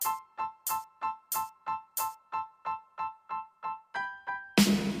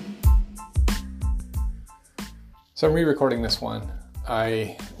So I'm re-recording this one.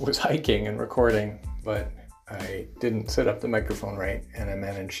 I was hiking and recording, but I didn't set up the microphone right, and I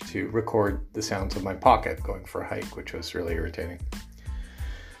managed to record the sounds of my pocket going for a hike, which was really irritating.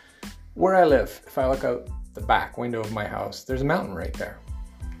 Where I live, if I look out the back window of my house, there's a mountain right there.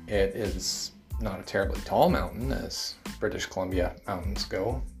 It is not a terribly tall mountain as British Columbia mountains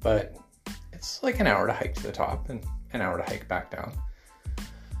go, but it's like an hour to hike to the top and an hour to hike back down.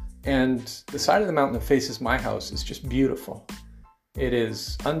 And the side of the mountain that faces my house is just beautiful. It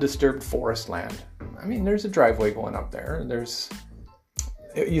is undisturbed forest land. I mean, there's a driveway going up there.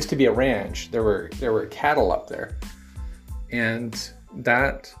 It used to be a ranch. There were cattle up there. And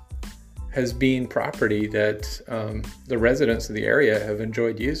that has been property that the residents of the area have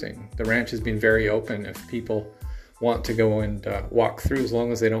enjoyed using. The ranch has been very open if people want to go and walk through, as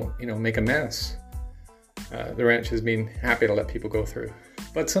long as they don't, make a mess. The ranch has been happy to let people go through.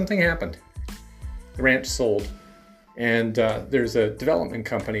 But something happened. The ranch sold, and there's a development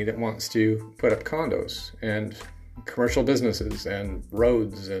company that wants to put up condos and commercial businesses and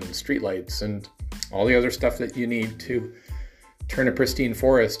roads and streetlights and all the other stuff that you need to turn a pristine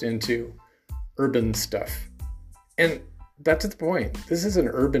forest into urban stuff. And that's the point. This is an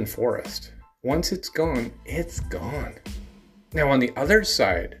urban forest. Once it's gone, it's gone. Now, on the other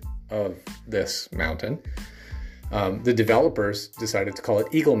side of this mountain, the developers decided to call it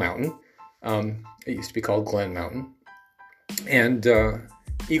Eagle Mountain. It used to be called Glen Mountain. And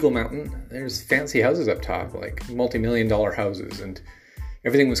Eagle Mountain, there's fancy houses up top, like multi-million-dollar houses, and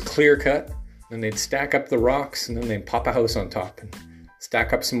everything was clear-cut. Then they'd stack up the rocks, and then they'd pop a house on top, and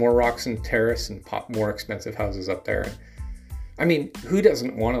stack up some more rocks and terrace, and pop more expensive houses up there. I mean, who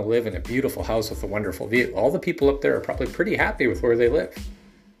doesn't want to live in a beautiful house with a wonderful view? All the people up there are probably pretty happy with where they live.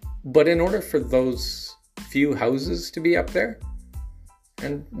 But in order for those few houses to be up there,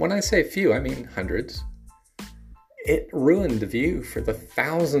 and when I say few, I mean hundreds, it ruined the view for the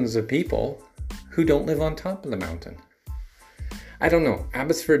thousands of people who don't live on top of the mountain. I don't know,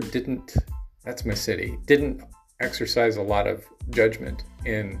 Abbotsford that's my city, didn't exercise a lot of judgment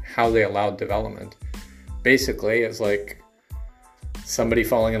in how they allowed development. Basically, it's like somebody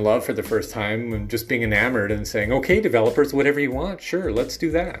falling in love for the first time and just being enamored and saying, okay, developers, whatever you want, sure, let's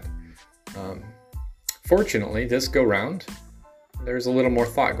do that. Fortunately, this go round, there's a little more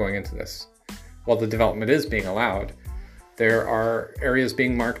thought going into this. While the development is being allowed, there are areas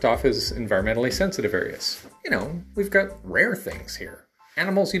being marked off as environmentally sensitive areas. We've got rare things here.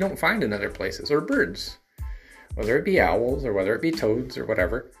 Animals you don't find in other places, or birds. Whether it be owls, or whether it be toads, or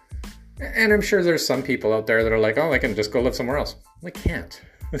whatever. And I'm sure there's some people out there that are like, oh, I can just go live somewhere else. They can't.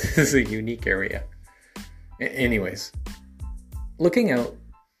 This is a unique area. Anyways, looking out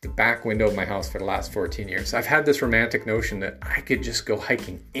the back window of my house for the last 14 years, I've had this romantic notion that I could just go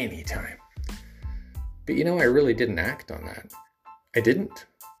hiking anytime. But I really didn't act on that. I didn't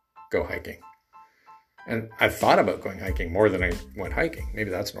go hiking. And I've thought about going hiking more than I went hiking.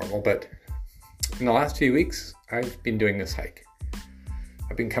 Maybe that's normal, but in the last few weeks, I've been doing this hike.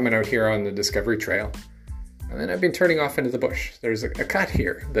 I've been coming out here on the Discovery Trail, and then I've been turning off into the bush. There's a cut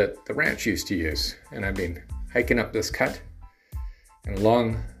here that the ranch used to use, and I've been hiking up this cut and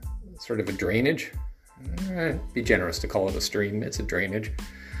along sort of a drainage. I'd be generous to call it a stream. It's a drainage.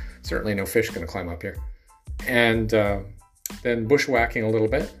 Certainly no fish going to climb up here. And then bushwhacking a little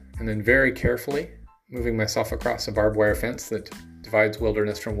bit, and then very carefully moving myself across a barbed wire fence that divides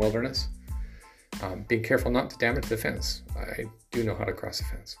wilderness from wilderness. Being careful not to damage the fence. I do know how to cross a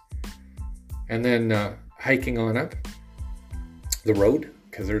fence. And then hiking on up the road,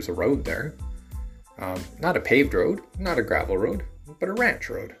 because there's a road there. Not a paved road, not a gravel road, but a ranch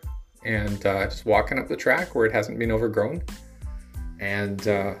road. And just walking up the track where it hasn't been overgrown.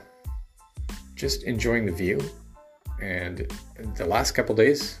 And just enjoying the view. And the last couple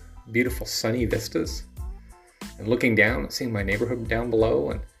days, beautiful sunny vistas. And looking down, seeing my neighborhood down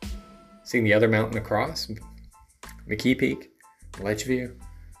below, and seeing the other mountain across, McKee Peak, Ledgeview,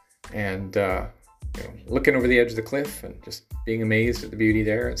 and looking over the edge of the cliff and just being amazed at the beauty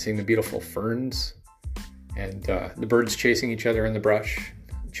there, and seeing the beautiful ferns and the birds chasing each other in the brush,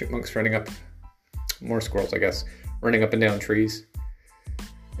 chipmunks running up, more squirrels I guess, running up and down trees.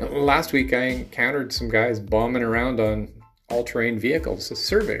 Last week I encountered some guys bombing around on all-terrain vehicles as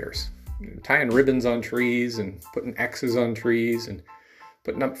surveyors, tying ribbons on trees and putting X's on trees and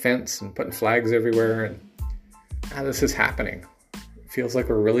putting up fence and putting flags everywhere, and this is happening. It feels like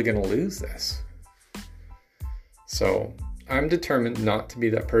we're really going to lose this. So I'm determined not to be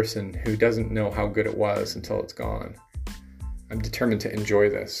that person who doesn't know how good it was until it's gone. I'm determined to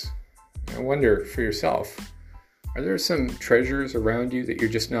enjoy this. I wonder for yourself, are there some treasures around you that you're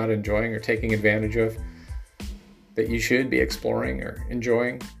just not enjoying or taking advantage of? that you should be exploring or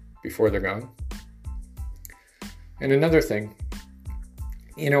enjoying before they're gone. And another thing,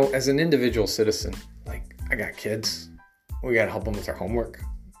 as an individual citizen, like, I got kids, we got to help them with their homework.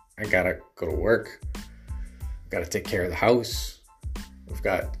 I got to go to work. Got to take care of the house. We've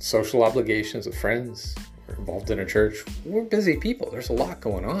got social obligations with friends. We're involved in a church. We're busy people. There's a lot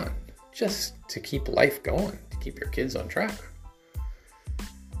going on just to keep life going, to keep your kids on track.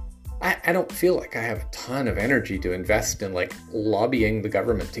 I don't feel like I have a ton of energy to invest in like lobbying the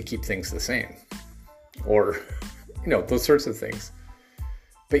government to keep things the same or, those sorts of things.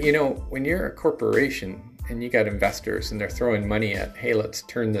 But, when you're a corporation and you got investors and they're throwing money at, hey, let's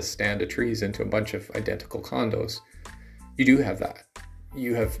turn this stand of trees into a bunch of identical condos, you do have that.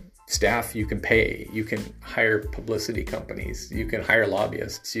 You have staff you can pay. You can hire publicity companies. You can hire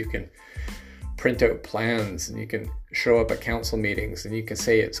lobbyists. You can print out plans and you can show up at council meetings and you can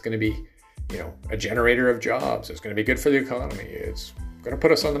say it's going to be, a generator of jobs. It's going to be good for the economy. It's going to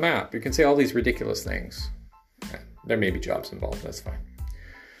put us on the map. You can say all these ridiculous things. There may be jobs involved. That's fine.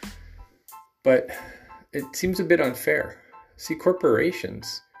 But it seems a bit unfair. See,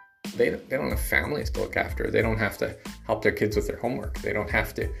 corporations, they don't have families to look after. They don't have to help their kids with their homework. They don't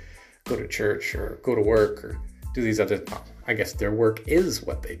have to go to church or go to work or do these other, I guess their work is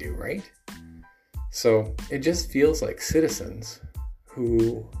what they do, right? So it just feels like citizens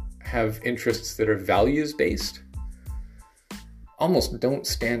who have interests that are values-based almost don't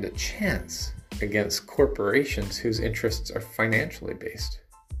stand a chance against corporations whose interests are financially based.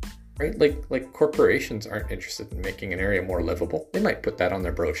 Right? Like corporations aren't interested in making an area more livable. They might put that on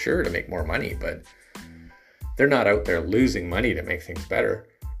their brochure to make more money, but they're not out there losing money to make things better.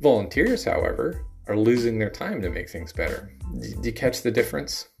 Volunteers, however, are losing their time to make things better. Do you catch the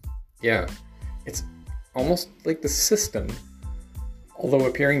difference? Yeah. It's almost like the system, although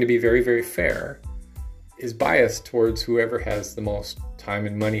appearing to be very, very fair, is biased towards whoever has the most time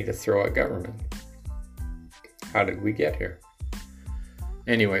and money to throw at government. How did we get here?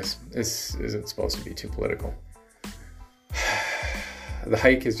 Anyways, this isn't supposed to be too political. The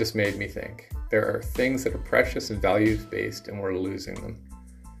hike has just made me think. There are things that are precious and values-based, and we're losing them.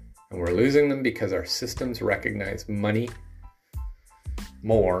 And we're losing them because our systems recognize money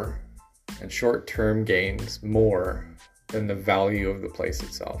more and short-term gains more than the value of the place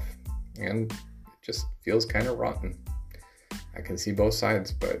itself. And it just feels kind of rotten. I can see both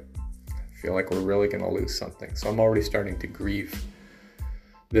sides, but I feel like we're really going to lose something. So I'm already starting to grieve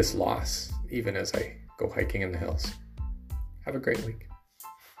this loss, even as I go hiking in the hills. Have a great week.